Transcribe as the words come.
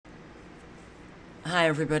Hi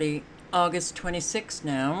everybody. August 26th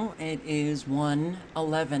now. It is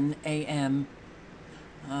 1:11 a.m.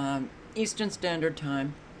 Eastern Standard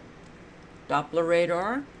Time. Doppler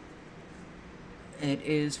radar. It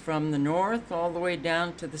is from the north all the way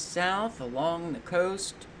down to the south along the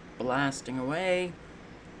coast, blasting away.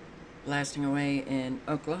 Blasting away in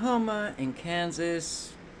Oklahoma, in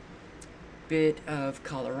Kansas, bit of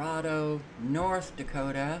Colorado, North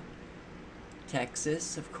Dakota,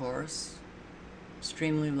 Texas, of course.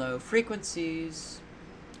 Extremely low frequencies,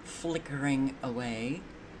 flickering away.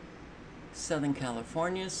 Southern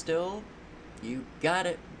California still, you got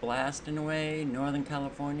it, blasting away. Northern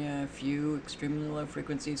California, a few extremely low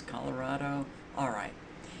frequencies. Colorado, all right.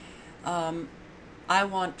 I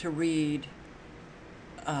want to read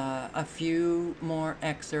a few more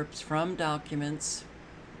excerpts from documents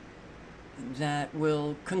that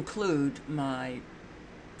will conclude my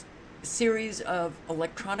series of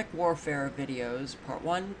electronic warfare videos. Part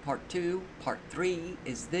 1, Part 2, Part 3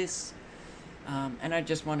 is this, and I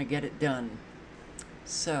just want to get it done.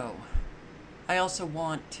 So, I also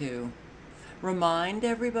want to remind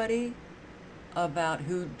everybody about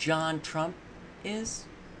who John Trump is.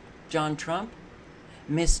 John Trump,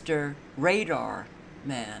 Mr. Radar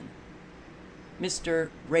Man. Mr.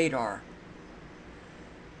 Radar,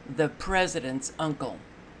 the president's uncle.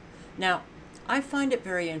 Now, I find it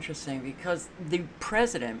very interesting because the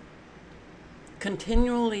president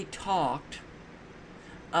continually talked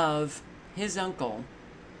of his uncle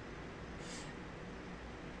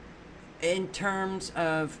in terms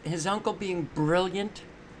of his uncle being brilliant,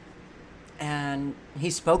 and he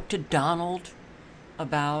spoke to Donald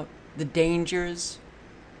about the dangers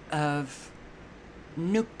of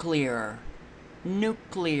nuclear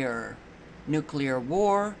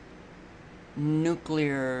war,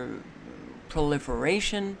 nuclear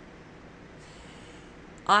proliferation.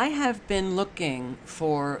 I have been looking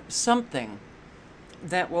for something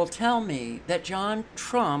that will tell me that John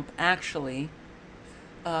Trump actually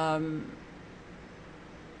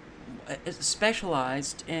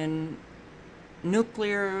specialized in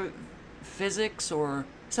nuclear physics or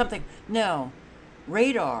something. No,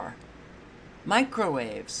 radar,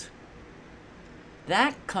 microwaves.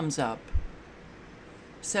 That comes up.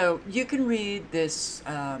 So you can read this,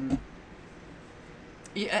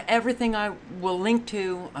 everything I will link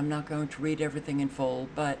to. I'm not going to read everything in full,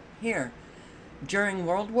 but here. During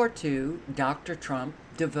World War II, Dr. Trump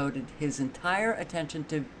devoted his entire attention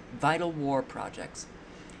to vital war projects.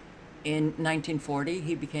 In 1940,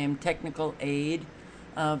 he became technical aide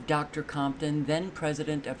of Dr. Compton, then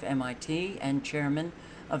president of MIT and chairman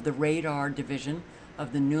of the Radar Division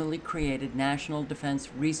of the newly created National Defense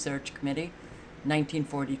Research Committee.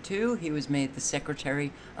 1942, he was made the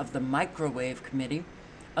secretary of the Microwave Committee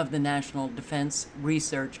of the National Defense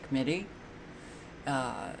Research Committee,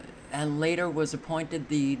 and later was appointed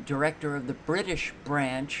the director of the British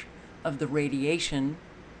branch of the Radiation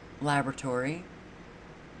Laboratory,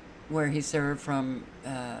 where he served from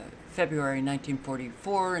February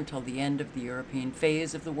 1944 until the end of the European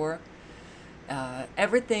phase of the war.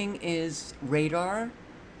 Everything is radar,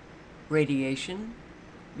 radiation,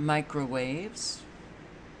 microwaves.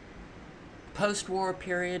 Post-war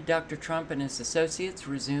period, Dr. Trump and his associates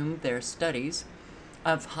resumed their studies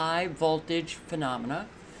of high voltage phenomena,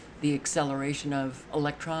 the acceleration of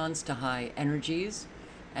electrons to high energies,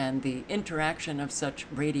 and the interaction of such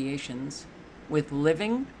radiations with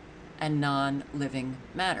living and non-living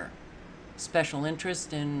matter. Special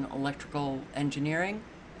interest in electrical engineering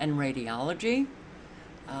and radiology.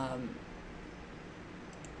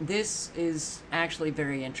 This is actually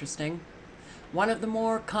very interesting. One of the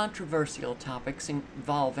more controversial topics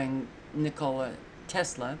involving Nikola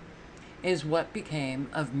Tesla is what became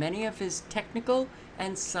of many of his technical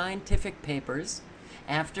and scientific papers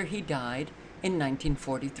after he died in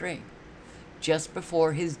 1943. Just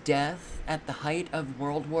before his death at the height of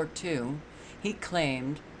World War II, he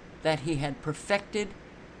claimed that he had perfected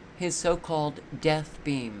his so-called death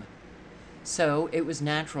beam. So it was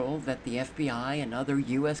natural that the FBI and other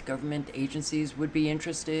U.S. government agencies would be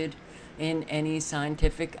interested in any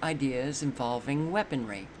scientific ideas involving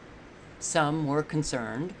weaponry. Some were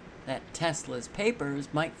concerned that Tesla's papers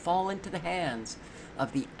might fall into the hands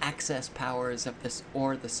of the Axis powers of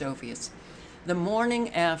the Soviets. The morning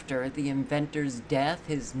after the inventor's death,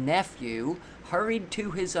 his nephew hurried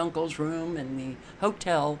to his uncle's room in the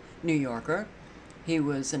Hotel New Yorker. He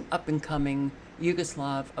was an up-and-coming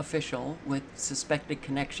Yugoslav official with suspected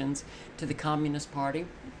connections to the Communist Party.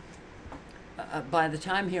 By the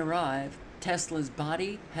time he arrived, Tesla's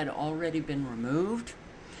body had already been removed,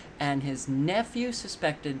 and his nephew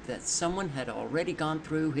suspected that someone had already gone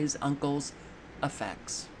through his uncle's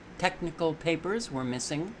effects. Technical papers were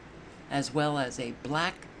missing, as well as a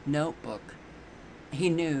black notebook he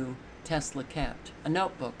knew Tesla kept. A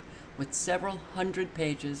notebook with several hundred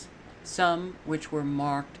pages, some which were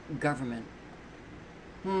marked government.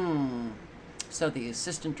 So the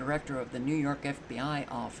assistant director of the New York FBI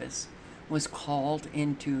office was called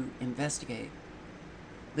in to investigate.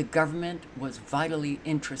 The government was vitally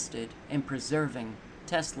interested in preserving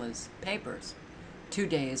Tesla's papers. 2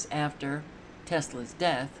 days after Tesla's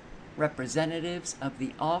death, representatives of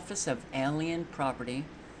the Office of Alien Property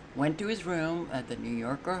went to his room at the New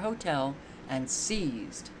Yorker hotel and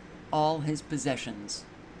seized all his possessions.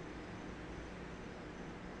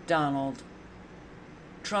 Donald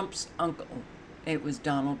Trump's uncle, it was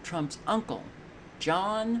Donald Trump's uncle,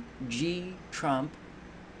 John G. Trump,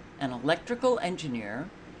 an electrical engineer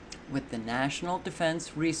with the National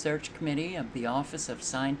Defense Research Committee of the Office of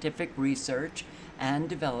Scientific Research and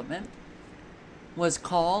Development, was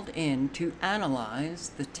called in to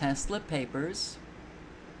analyze the Tesla papers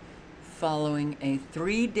following a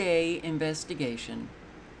 3-day investigation.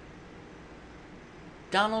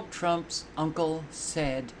 Donald Trump's uncle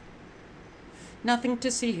said, "Nothing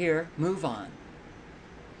to see here, move on."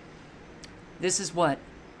 This is what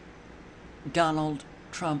Donald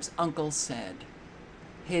Trump's uncle said.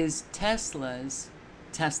 His Tesla's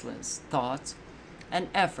thoughts and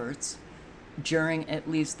efforts during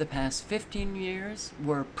at least the past 15 years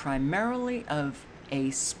were primarily of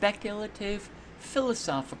a speculative,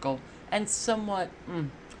 philosophical, and somewhat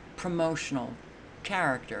promotional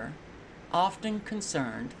character, often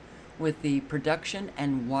concerned with the production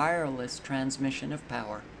and wireless transmission of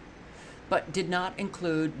power, but did not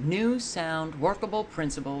include new, sound, workable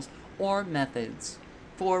principles or methods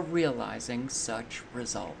for realizing such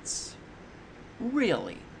results.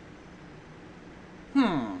 Really?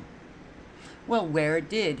 Well, where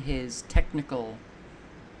did his technical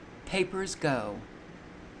papers go?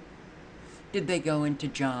 Did they go into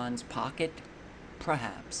John's pocket?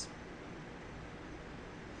 Perhaps.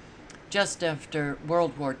 Just after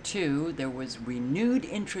World War II, there was renewed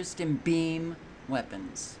interest in beam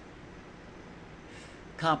weapons.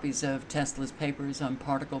 Copies of Tesla's papers on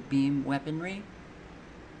particle beam weaponry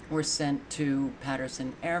were sent to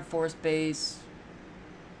Patterson Air Force Base.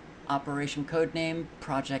 Operation codename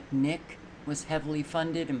Project Nick was heavily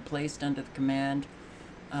funded and placed under the command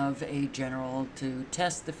of a general to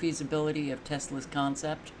test the feasibility of Tesla's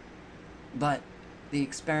concept, but the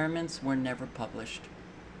experiments were never published.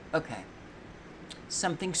 Okay,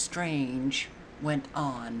 something strange went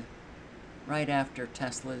on right after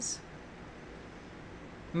Tesla's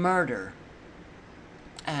murder.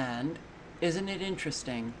 And isn't it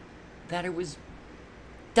interesting that it was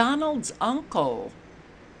Donald's uncle?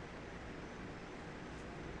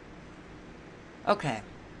 Okay.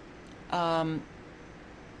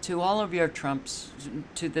 To all of your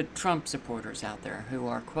to the Trump supporters out there who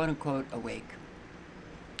are quote-unquote awake,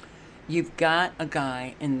 you've got a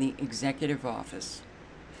guy in the executive office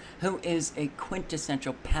who is a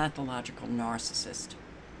quintessential pathological narcissist.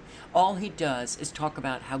 All he does is talk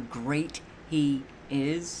about how great he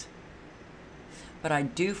is. But I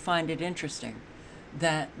do find it interesting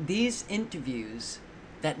that these interviews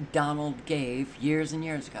that Donald gave years and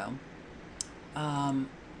years ago,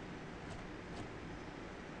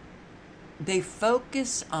 they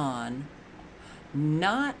focus on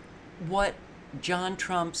not what John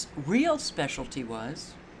Trump's real specialty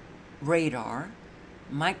was: radar,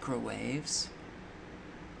 microwaves,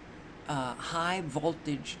 high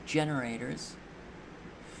voltage generators.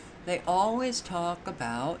 They always talk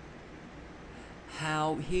about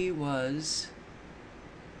how he was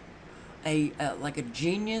like a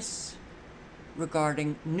genius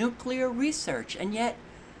regarding nuclear research, and yet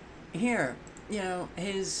here,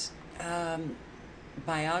 his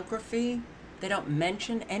biography, they don't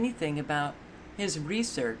mention anything about his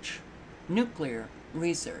research, nuclear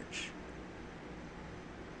research.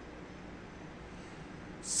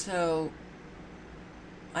 So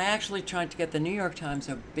I actually tried to get the New York Times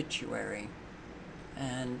obituary,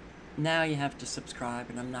 and now you have to subscribe,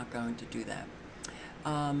 and I'm not going to do that.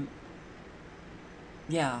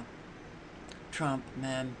 Yeah, Trump,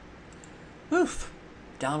 man. Oof.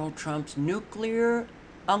 Donald Trump's nuclear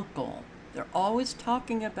uncle. They're always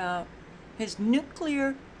talking about his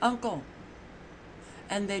nuclear uncle.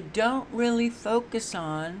 And they don't really focus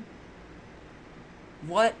on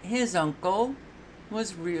what his uncle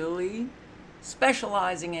was really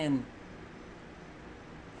specializing in.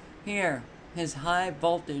 Here, his high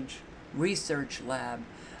voltage research lab.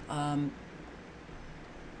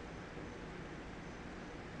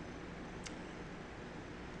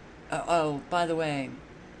 Oh, by the way,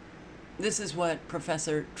 This is what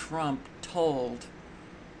Professor Trump told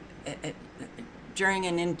during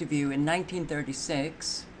an interview in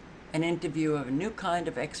 1936, an interview of a new kind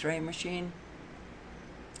of X-ray machine,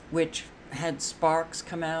 which had sparks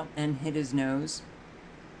come out and hit his nose,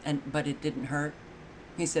 but it didn't hurt.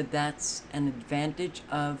 He said that's an advantage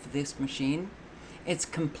of this machine. It's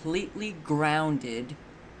completely grounded,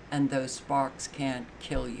 and those sparks can't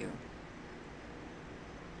kill you.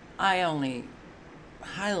 I only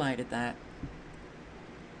highlighted that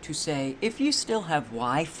to say, if you still have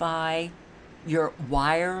Wi-Fi, your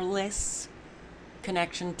wireless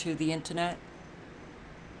connection to the internet,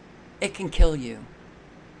 it can kill you.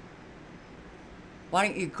 Why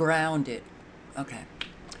don't you ground it? Okay.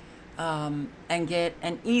 And get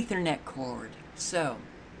an Ethernet cord. So,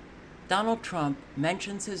 Donald Trump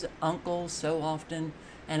mentions his uncle so often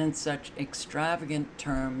and in such extravagant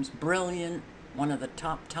terms. Brilliant, one of the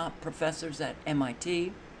top professors at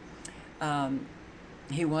MIT.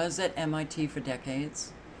 He was at MIT for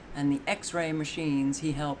decades, and the X-ray machines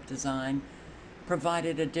he helped design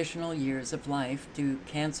provided additional years of life to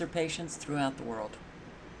cancer patients throughout the world.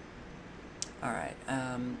 All right.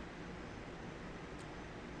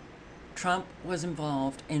 Trump was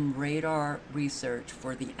involved in radar research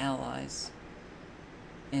for the Allies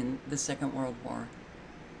in the Second World War.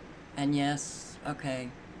 And yes, okay.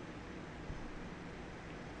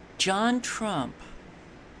 John Trump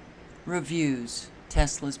reviews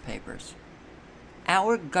Tesla's papers.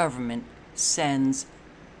 Our government sends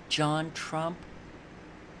John Trump,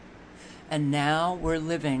 and now we're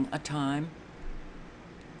living a time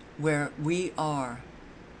where we are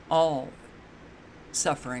all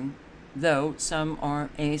suffering, though some are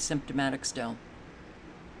asymptomatic still,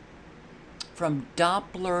 from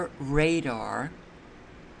Doppler radar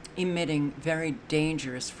emitting very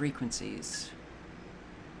dangerous frequencies.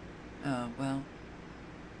 Well,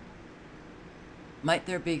 might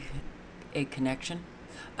there be a connection?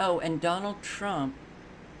 Oh, and Donald Trump,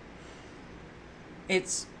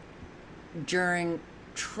 it's during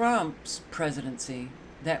Trump's presidency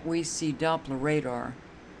that we see Doppler radar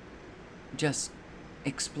just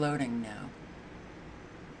exploding now.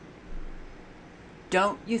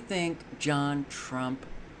 Don't you think John Trump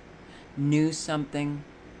knew something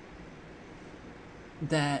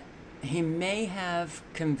that he may have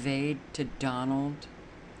conveyed to Donald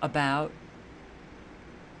about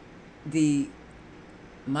the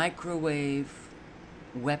microwave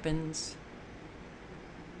weapons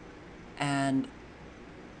and,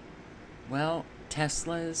 well,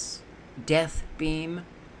 Tesla's death beam?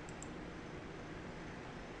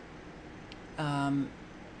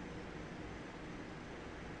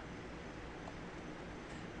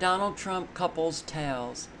 Donald Trump couples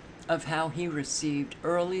tales of how he received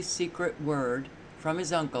early secret word from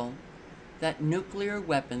his uncle that nuclear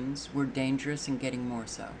weapons were dangerous and getting more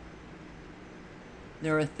so.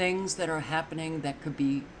 There are things that are happening that could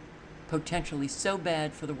be potentially so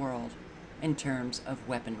bad for the world in terms of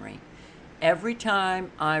weaponry. Every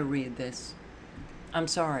time I read this, I'm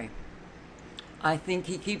sorry, I think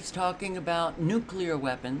he keeps talking about nuclear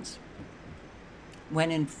weapons when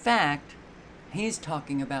in fact he's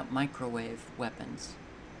talking about microwave weapons.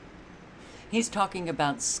 He's talking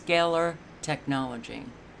about scalar technology.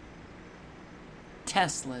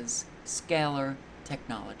 Tesla's scalar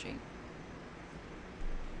technology.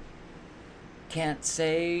 Can't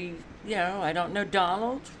say, I don't know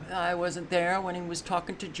Donald. I wasn't there when he was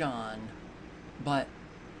talking to John. But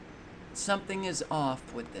something is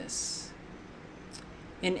off with this.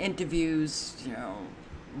 In interviews,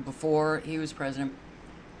 before he was president,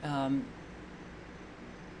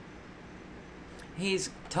 he's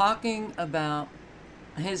talking about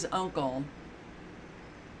his uncle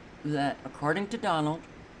that, according to Donald,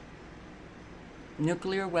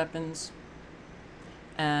 nuclear weapons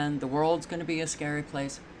and the world's going to be a scary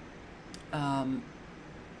place. And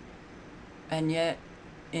yet,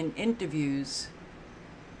 in interviews,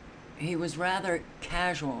 he was rather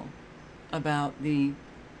casual about the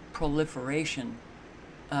proliferation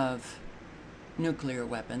of nuclear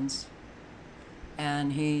weapons.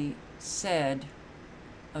 And he said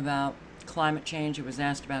about climate change, he was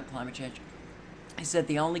asked about climate change. He said,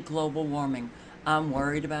 the only global warming I'm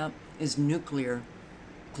worried about is nuclear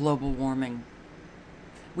global warming.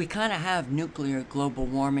 We kind of have nuclear global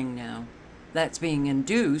warming now that's being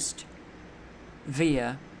induced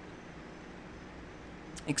via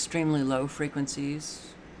extremely low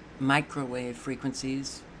frequencies, microwave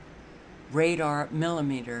frequencies, radar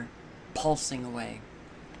millimeter pulsing away.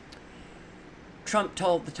 Trump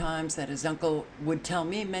told the Times that his uncle would tell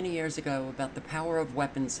me many years ago about the power of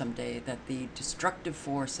weapons someday, that the destructive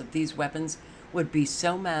force of these weapons would be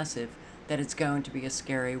so massive that it's going to be a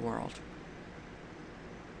scary world.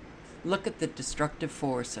 Look at the destructive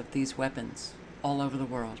force of these weapons all over the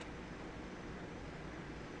world.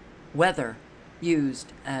 Weather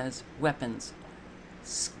used as weapons.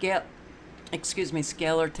 Scalar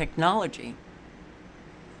technology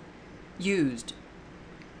used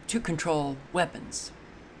to control weapons.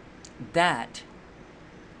 That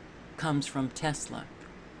comes from Tesla.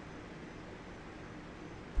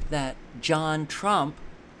 That John Trump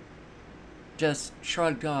just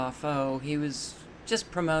shrugged off. Oh, he was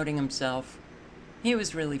just promoting himself. He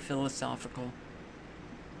was really philosophical.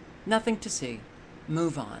 Nothing to see.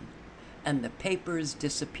 Move on. And the papers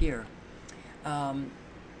disappear.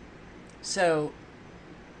 So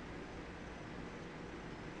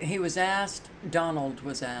he was asked, Donald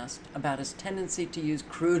was asked, about his tendency to use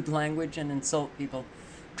crude language and insult people.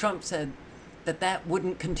 Trump said that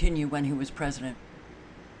wouldn't continue when he was president.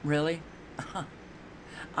 Really?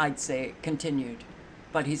 I'd say it continued.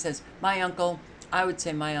 But he says, I would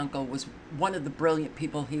say my uncle was one of the brilliant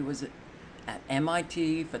people. He was at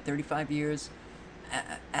MIT for 35 years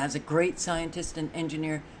as a great scientist and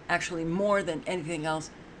engineer. Actually, more than anything else,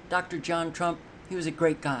 Dr. John Trump, he was a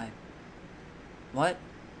great guy. What?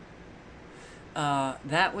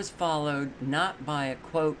 That was followed not by a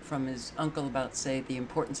quote from his uncle about, say, the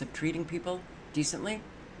importance of treating people decently,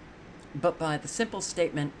 but by the simple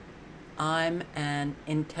statement, I'm an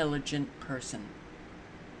intelligent person.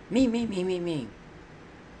 Me, me, me, me, me.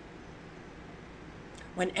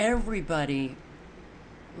 When everybody,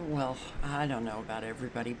 well, I don't know about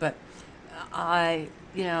everybody, but I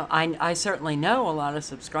certainly know a lot of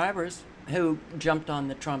subscribers who jumped on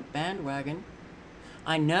the Trump bandwagon.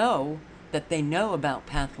 I know that they know about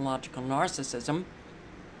pathological narcissism.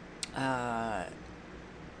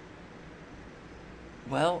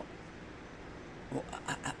 Well,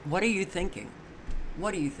 what are you thinking?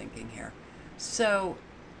 What are you thinking here? So,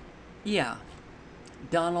 yeah,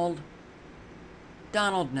 Donald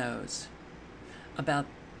knows about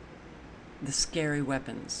the scary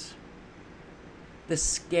weapons, the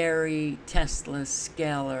scary Tesla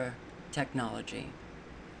scalar technology.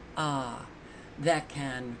 That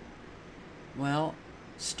can, well,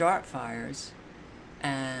 start fires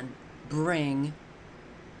and bring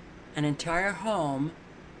an entire home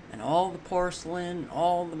and all the porcelain,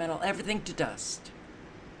 all the metal, everything to dust.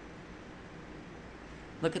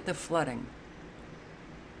 Look at the flooding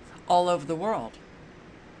all over the world.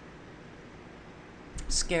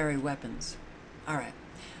 Scary weapons. All right.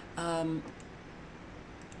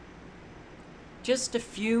 Just a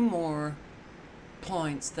few more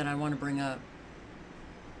points that I want to bring up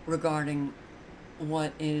regarding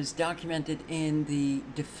what is documented in the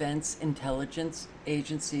Defense Intelligence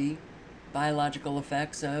Agency biological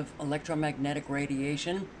effects of electromagnetic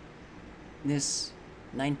radiation. This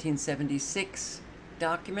 1976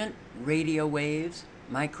 document, radio waves,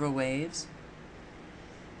 microwaves.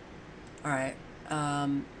 All right.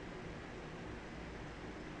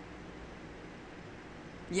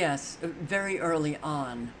 Yes, very early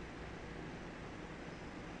on,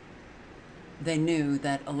 they knew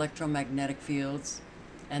that electromagnetic fields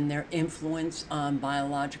and their influence on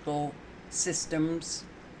biological systems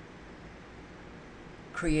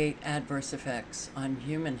create adverse effects on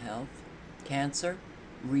human health, cancer,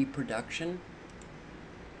 reproduction.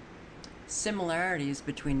 Similarities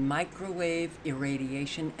between microwave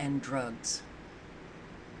irradiation and drugs.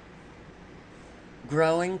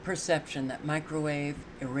 Growing perception that microwave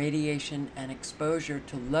irradiation and exposure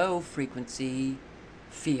to low frequency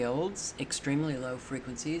fields, extremely low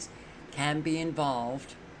frequencies, can be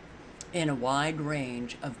involved in a wide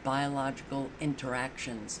range of biological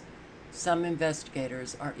interactions. Some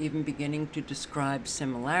investigators are even beginning to describe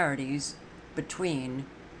similarities between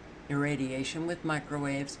irradiation with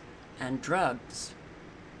microwaves and drugs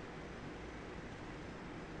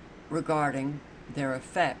regarding their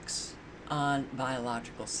effects on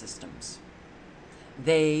biological systems.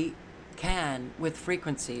 They can, with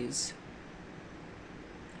frequencies,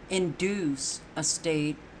 induce a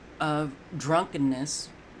state of drunkenness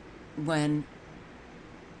when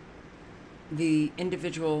the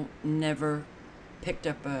individual never picked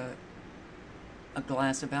up a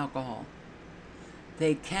glass of alcohol.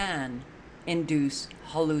 They can induce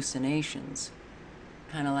hallucinations,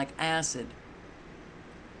 kind of like acid.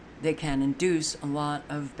 They can induce a lot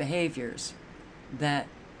of behaviors that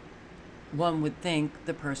one would think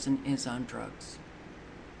the person is on drugs.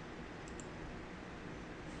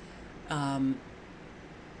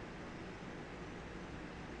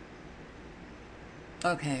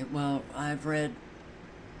 Okay, well, I've read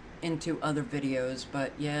into other videos,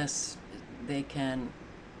 but yes, they can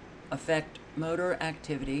affect motor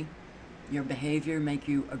activity. your behavior, make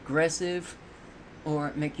you aggressive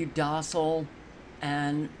or make you docile,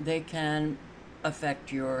 and they can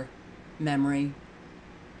affect your memory.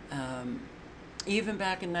 Even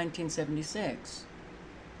back in 1976,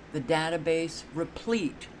 the database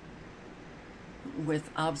replete with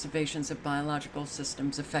observations of biological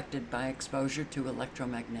systems affected by exposure to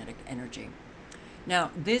electromagnetic energy. Now,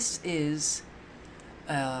 this is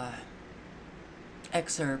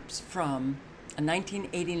excerpts from a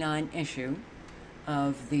 1989 issue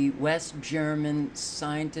of the West German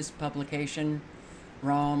scientist publication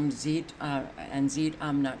Raum Zeit, and Zeit,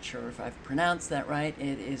 I'm not sure if I've pronounced that right.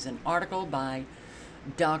 It is an article by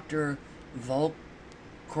Dr.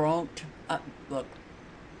 Volkroth. Look,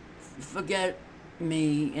 forget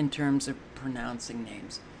me in terms of pronouncing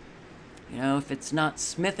names. You know, if it's not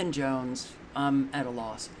Smith and Jones, I'm at a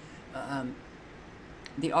loss.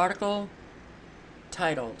 The article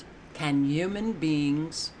titled, "Can Human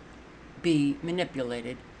Beings Be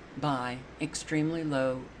Manipulated by Extremely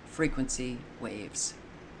Low Frequency Waves?"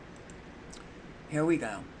 Here we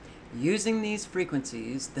go. Using these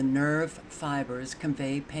frequencies, the nerve fibers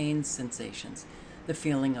convey pain sensations, the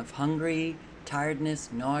feeling of hungry, tiredness,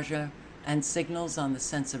 nausea, and signals on the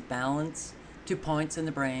sense of balance to points in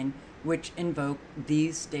the brain which invoke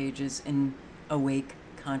these stages in awake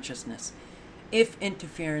consciousness. If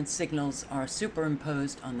interference signals are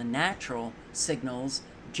superimposed on the natural signals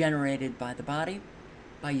generated by the body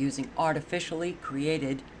by using artificially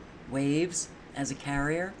created waves as a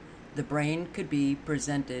carrier, the brain could be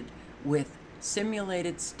presented with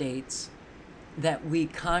simulated states that we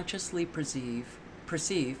consciously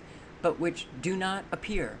perceive, but which do not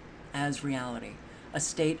appear as reality. A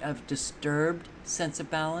state of disturbed sense of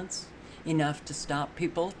balance, enough to stop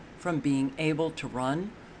people from being able to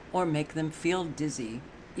run or make them feel dizzy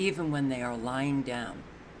even when they are lying down.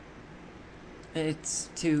 It's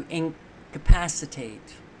to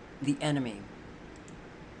incapacitate the enemy.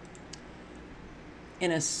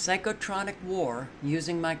 In a psychotronic war,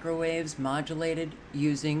 using microwaves modulated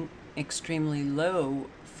using extremely low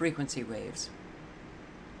frequency waves.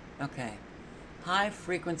 Okay, high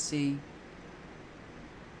frequency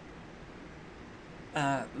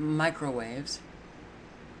microwaves,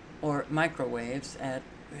 or microwaves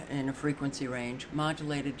in a frequency range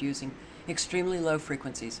modulated using extremely low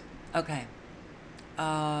frequencies. Okay,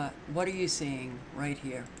 what are you seeing right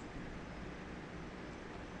here?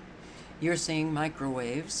 You're seeing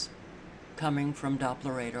microwaves coming from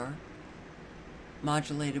Doppler radar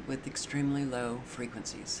modulated with extremely low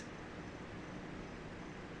frequencies.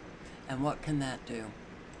 And what can that do?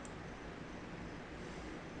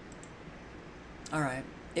 All right,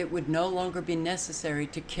 it would no longer be necessary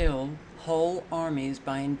to kill whole armies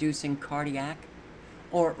by inducing cardiac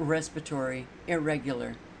or respiratory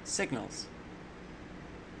irregular signals.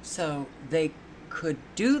 So they could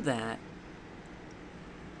do that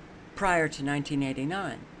prior to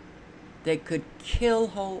 1989. They could kill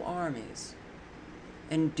whole armies,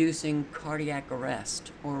 inducing cardiac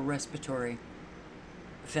arrest or respiratory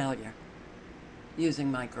failure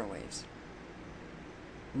using microwaves.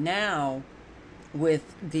 Now,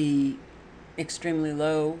 with the extremely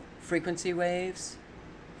low frequency waves,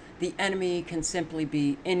 the enemy can simply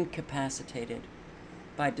be incapacitated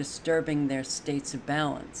by disturbing their states of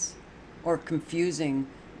balance or confusing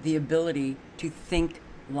the ability to think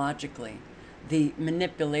logically. The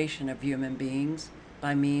manipulation of human beings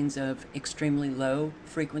by means of extremely low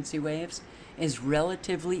frequency waves is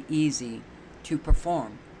relatively easy to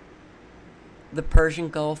perform. The Persian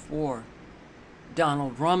Gulf War,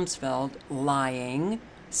 Donald Rumsfeld lying,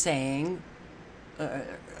 saying,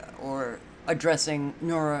 or addressing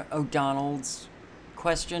Norah O'Donnell's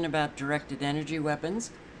question about directed energy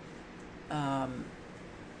weapons.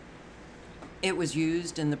 It was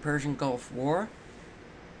used in the Persian Gulf War,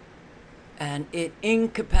 and it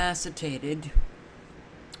incapacitated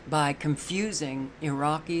by confusing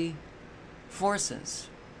Iraqi forces.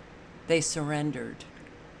 They surrendered.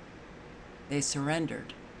 They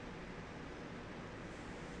surrendered.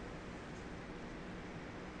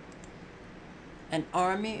 An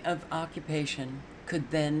army of occupation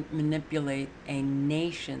could then manipulate a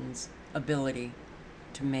nation's ability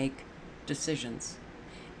to make decisions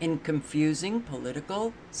in confusing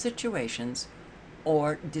political situations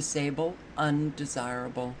or disable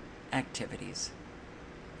undesirable activities.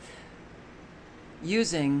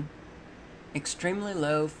 Using extremely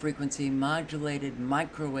low frequency modulated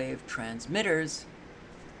microwave transmitters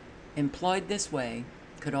employed this way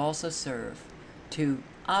could also serve to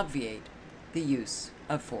obviate the use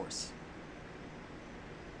of force.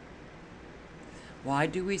 Why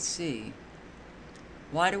do we see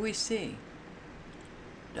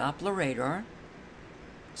Doppler radar,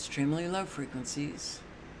 extremely low frequencies,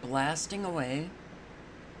 blasting away,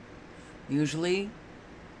 usually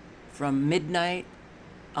from midnight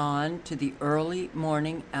on to the early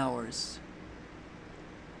morning hours.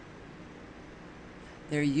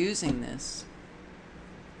 They're using this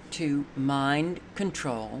to mind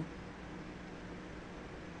control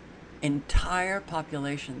entire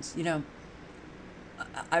populations. You know,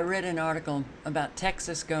 I read an article about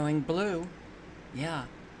Texas going blue. Yeah.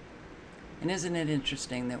 And isn't it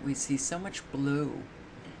interesting that we see so much blue?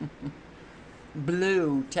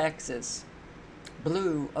 Blue Texas,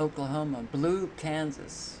 blue Oklahoma, blue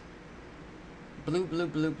Kansas, blue, blue,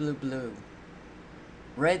 blue, blue, blue.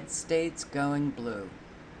 Red states going blue.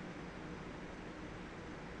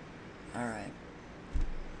 All right.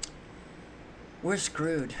 We're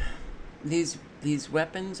screwed. These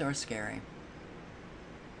weapons are scary.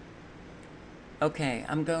 Okay,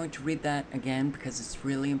 I'm going to read that again because it's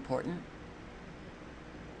really important.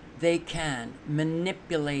 They can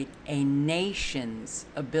manipulate a nation's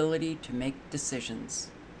ability to make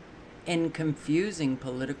decisions in confusing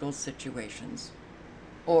political situations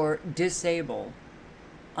or disable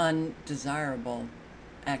undesirable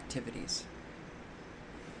activities.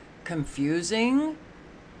 Confusing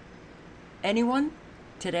anyone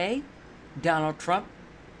today? Donald Trump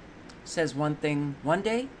says one thing one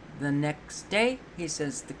day, the next day he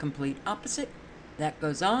says the complete opposite. That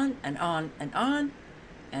goes on and on and on.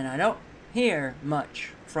 And I don't hear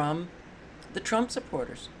much from the Trump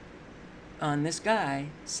supporters on this guy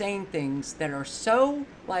saying things that are so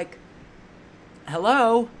like,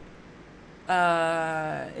 hello,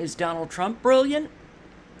 is Donald Trump brilliant?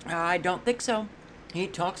 I don't think so. He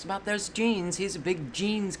talks about those genes. He's a big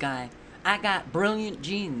genes guy. I got brilliant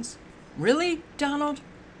genes. Really, Donald?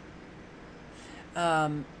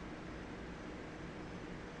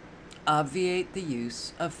 Obviate the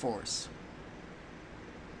use of force.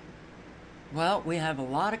 Well, we have a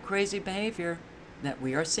lot of crazy behavior that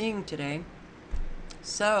we are seeing today.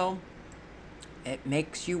 So, it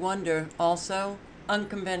makes you wonder. Also,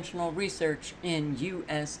 unconventional research in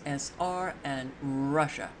USSR and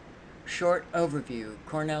Russia. Short overview,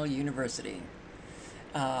 Cornell University.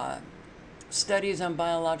 Studies on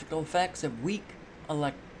biological effects of weak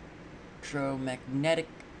electromagnetic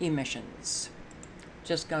emissions.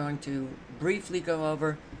 Just going to briefly go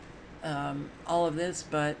over all of this,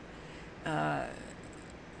 but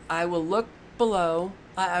I will look below.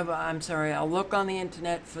 I'm sorry, I'll look on the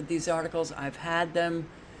internet for these articles. I've had them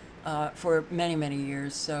for many, many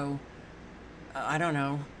years, so I don't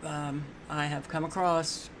know. I have come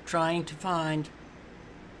across trying to find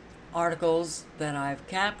articles that I've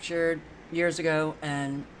captured years ago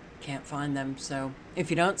and can't find them. So if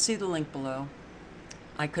you don't see the link below,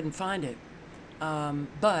 I couldn't find it.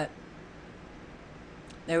 But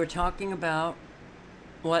they were talking about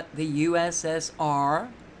what the USSR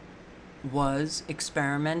was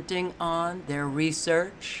experimenting on, their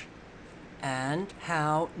research, and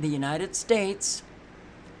how the United States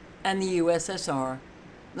and the USSR,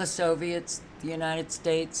 the Soviets, the United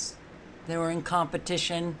States, they were in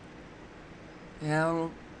competition, you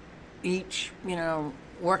know, each, you know,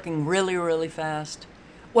 working really, really fast.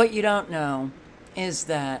 What you don't know is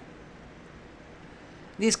that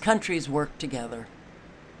these countries worked together.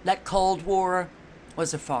 That Cold War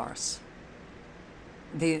was a farce.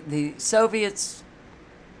 The Soviets,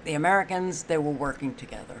 the Americans, they were working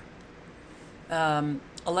together.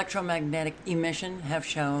 Electromagnetic emission have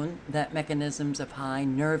shown that mechanisms of high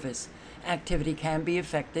nervous activity can be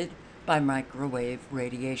affected by microwave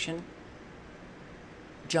radiation.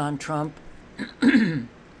 John Trump,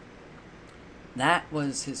 that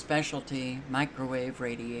was his specialty, microwave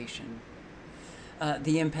radiation.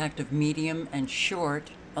 The impact of medium and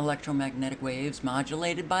short electromagnetic waves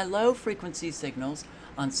modulated by low frequency signals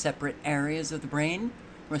on separate areas of the brain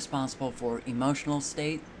responsible for emotional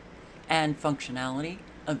state and functionality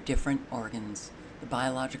of different organs. The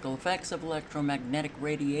biological effects of electromagnetic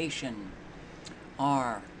radiation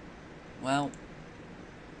are, well,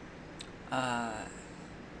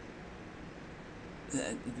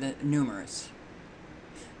 numerous.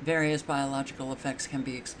 Various biological effects can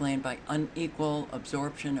be explained by unequal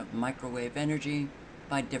absorption of microwave energy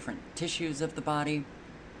by different tissues of the body,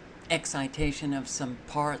 excitation of some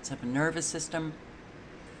parts of a nervous system.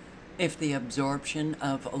 If the absorption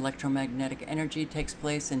of electromagnetic energy takes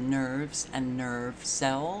place in nerves and nerve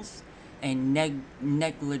cells, a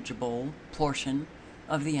negligible portion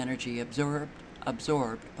of the energy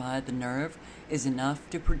absorbed by the nerve is enough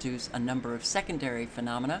to produce a number of secondary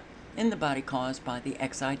phenomena in the body caused by the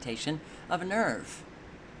excitation of a nerve.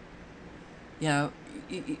 You know,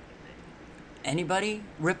 Anybody?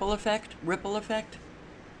 Ripple effect? Ripple effect?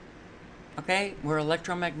 Okay, we're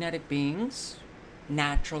electromagnetic beings,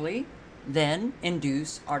 naturally, then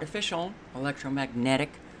induce artificial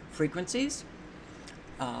electromagnetic frequencies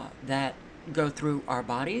that go through our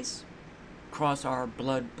bodies, cross our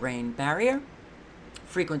blood-brain barrier.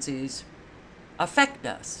 Frequencies affect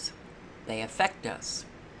us. They affect us.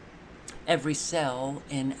 Every cell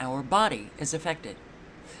in our body is affected.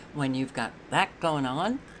 When you've got that going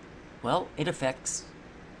on, well, it affects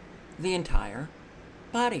the entire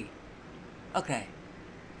body. Okay,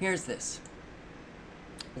 here's this.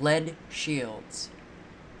 Lead shields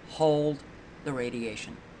hold the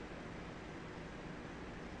radiation.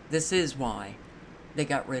 This is why they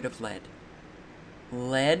got rid of lead.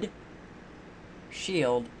 Lead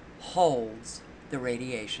shield holds the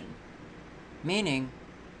radiation, meaning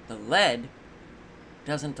the lead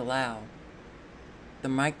doesn't allow the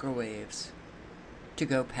microwaves to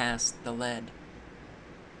go past the lead.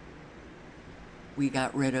 We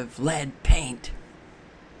got rid of lead paint.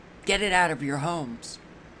 Get it out of your homes.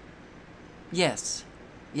 Yes,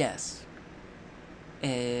 yes.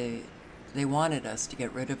 They wanted us to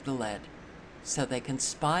get rid of the lead so they can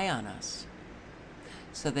spy on us,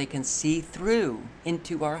 so they can see through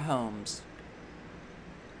into our homes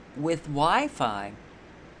with Wi-Fi,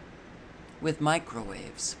 with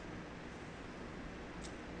microwaves.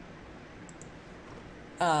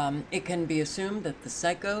 It can be assumed that the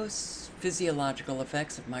psychophysiological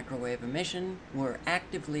effects of microwave emission were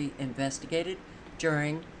actively investigated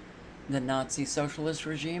during the Nazi socialist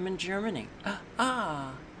regime in Germany.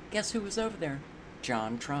 Guess who was over there?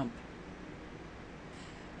 John Trump.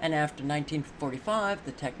 And after 1945,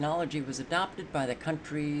 the technology was adopted by the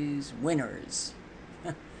country's winners.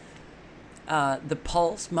 The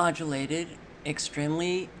pulse modulated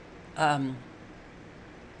extremely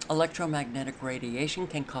electromagnetic radiation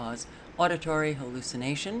can cause auditory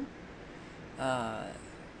hallucination,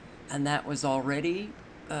 and that was already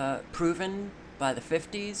proven by the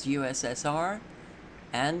 50s. USSR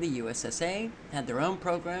and the USSA had their own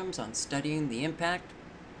programs on studying the impact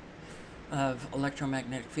of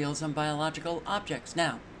electromagnetic fields on biological objects.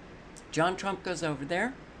 Now, John Trump goes over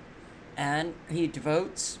there, and he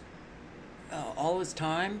devotes all his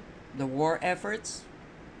time, the war efforts,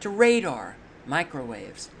 to radar,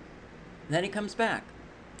 microwaves. And then he comes back.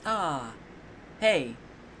 Hey,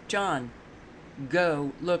 John,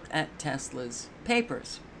 go look at Tesla's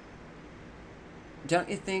papers. Don't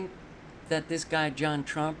you think that this guy, John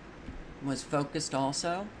Trump, was focused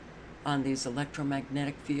also on these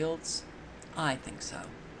electromagnetic fields? I think so.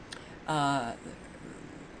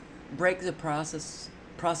 Break the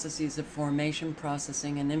processes of formation,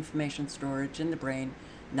 processing, and information storage in the brain,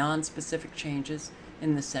 non-specific changes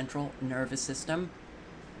in the central nervous system.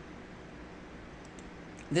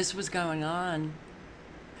 This was going on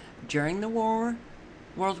during the war,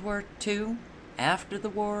 World War II, after the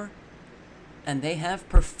war, and they have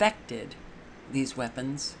perfected these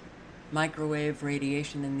weapons. Microwave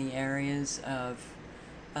radiation in the areas of,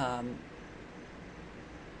 I'm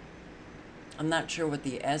not sure what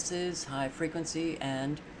the S is, high frequency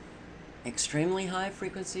and extremely high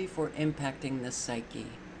frequency, for impacting the psyche.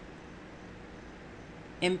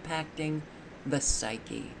 Impacting the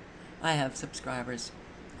psyche. I have subscribers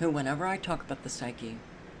who, whenever I talk about the psyche,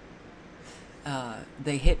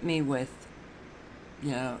 they hit me with,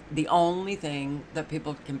 the only thing that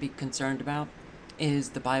people can be concerned about is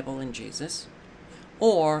the Bible and Jesus,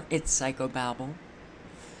 or it's psychobabble.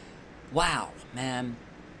 Wow, man.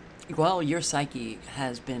 Well, your psyche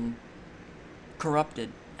has been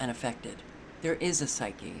corrupted and affected. There is a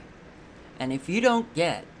psyche. And if you don't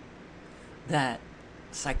get that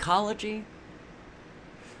psychology,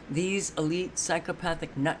 these elite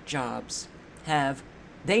psychopathic nut jobs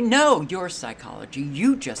they know your psychology,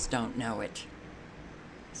 you just don't know it.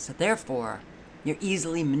 So therefore, you're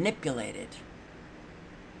easily manipulated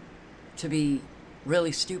to be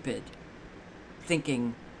really stupid,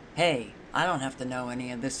 thinking, hey, I don't have to know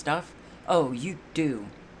any of this stuff. Oh, you do.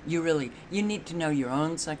 You need to know your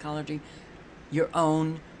own psychology, your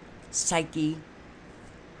own psyche.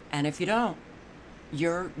 And if you don't,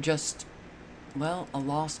 you're just, a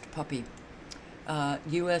lost puppy.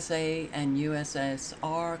 USA and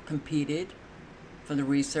USSR competed for the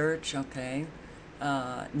research,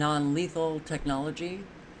 non-lethal technology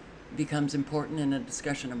becomes important in a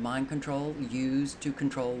discussion of mind control used to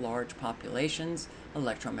control large populations,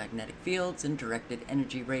 electromagnetic fields, and directed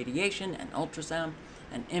energy radiation, and ultrasound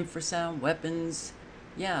and infrasound weapons.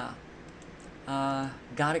 Got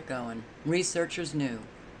it going. Researchers knew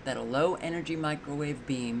that a low energy microwave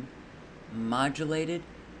beam modulated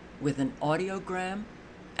with an audiogram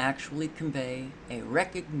actually convey a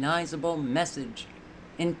recognizable message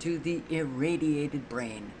into the irradiated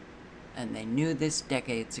brain. And they knew this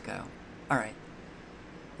decades ago. All right.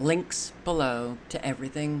 Links below to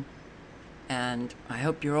everything. And I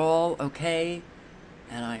hope you're all okay.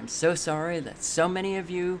 And I am so sorry that so many of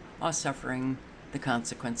you are suffering the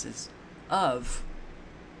consequences of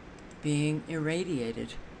being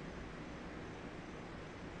irradiated.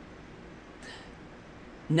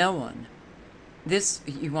 No one. This,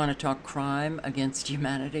 you want to talk crime against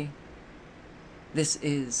humanity? This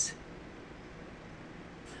is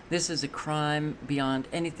a crime beyond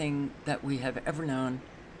anything that we have ever known.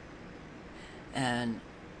 And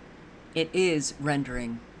it is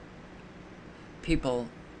rendering people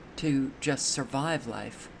to just survive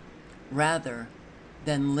life rather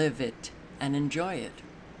than live it and enjoy it.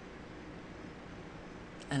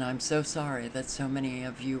 And I'm so sorry that so many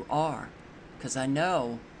of you are, because I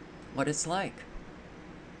know what it's like.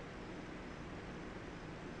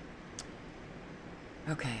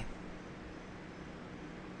 Okay.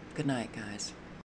 Good night, guys.